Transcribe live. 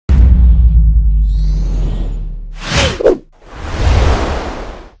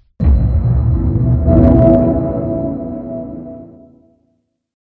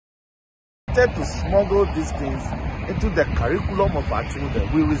attempted to smuggle these things into the curriculum of our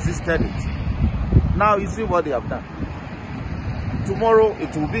children. We resisted it. Now you see what they have done. Tomorrow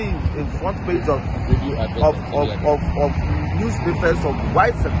it will be in front page of newspapers of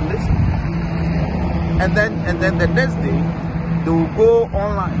wide circulation, and then the next day they will go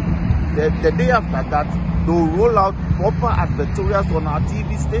online. The day after that they will roll out proper advertorials on our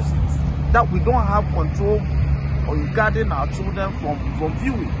TV stations that we don't have control regarding our children from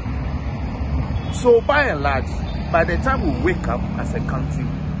viewing. So by and large, by the time we wake up as a country,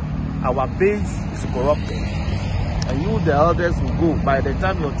 our base is corrupted. And you, the elders, will go. By the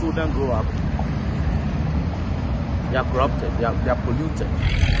time your children grow up, they are corrupted, they are polluted.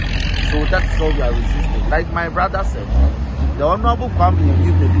 So that's all we are resisting. Like my brother said, the Honorable Kwame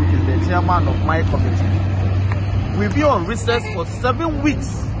Anyimadu is the chairman of my committee. We'll be on recess for 7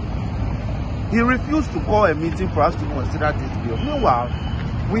 weeks. He refused to call a meeting for us to consider this bill. Meanwhile,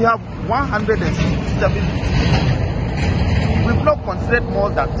 we have 167. We've not considered more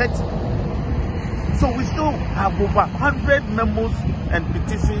than 30. So we still have over 100 memos and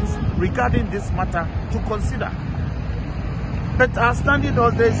petitions regarding this matter to consider. But our standing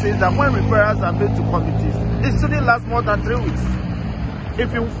order says that when referrals are made to committees, it shouldn't last more than 3 weeks.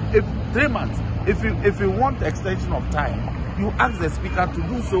 If 3 months, if you want extension of time, you ask the speaker to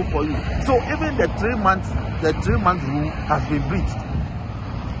do so for you. So even the 3 month rule has been breached.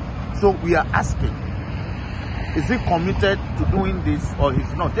 So we are asking, is he committed to doing this or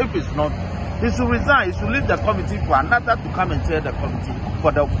he's not? If it's not, he should resign. He should leave the committee for another to come and chair the committee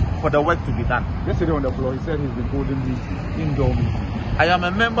for the work to be done. Yesterday on the floor, he said he's been holding meetings, indoor meetings. I am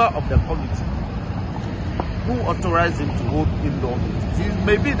a member of the committee. Who authorized him to hold indoor meetings? He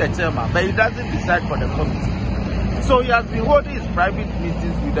may be the chairman, but he doesn't decide for the committee. So he has been holding his private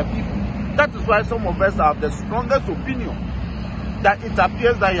meetings with the people. That is why some of us have the strongest opinion that it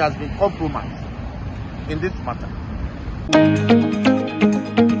appears that he has been compromised in this matter.